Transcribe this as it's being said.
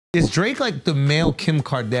Is Drake like the male Kim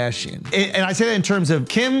Kardashian? And I say that in terms of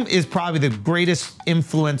Kim is probably the greatest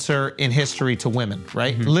influencer in history to women,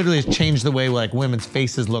 right? Literally has changed the way like women's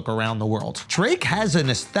faces look around the world. Drake has an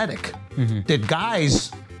aesthetic that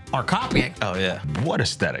guys are copying. Oh yeah. What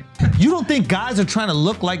aesthetic? You don't think guys are trying to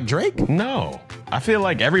look like Drake? No. I feel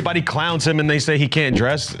like everybody clowns him and they say he can't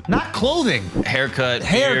dress. Not clothing. Haircut,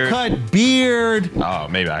 Beard. Oh,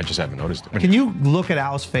 maybe I just haven't noticed it. Can you look at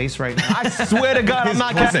Al's face right now? I swear to God, I'm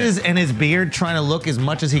not His kidding. and his beard trying to look as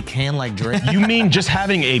much as he can like Drake. You mean just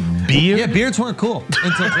having a beard? Yeah, beards weren't cool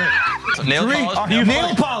until Drake. Nail Drake, polish.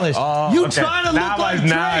 nail polish. You trying to look like Drake.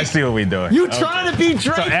 Now I see what we doing. You trying to be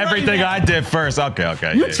Drake. So everything right I did first.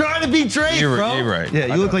 Okay. You trying to be Drake, You're bro. right. Yeah,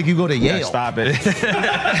 you look like you go to Yale. Yeah, stop it.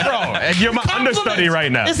 Bro, and you're my understudy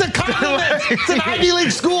right now. It's a compliment. It's an Ivy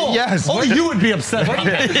League school. Yes. Only you would be upset.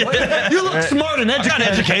 You look smart and educated. I'm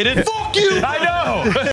not educated. Fuck you. I know.